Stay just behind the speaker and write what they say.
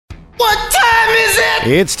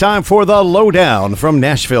It's time for the lowdown from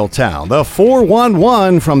Nashville town. The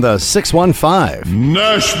 411 from the 615.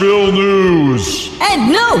 Nashville news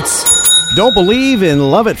and notes. Don't believe in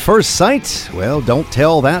love at first sight? Well, don't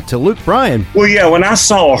tell that to Luke Bryan. Well, yeah, when I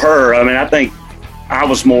saw her, I think I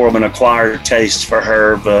was more of an acquired taste for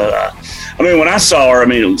her. But, when I saw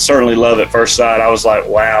her, certainly love at first sight. I was like,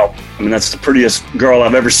 wow. That's the prettiest girl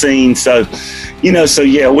I've ever seen. So, we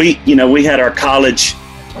had our college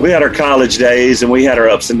days, and we had our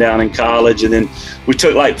ups and downs in college. And then we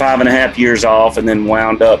took like 5.5 years off and then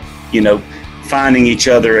wound up, finding each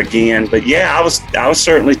other again. But yeah, I was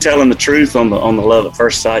certainly telling the truth on the love at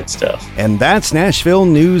first sight stuff. And that's Nashville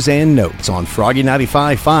news and notes on Froggy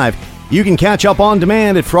 95.5. You can catch up on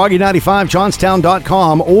demand at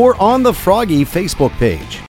froggy95johnstown.com or on the Froggy Facebook page.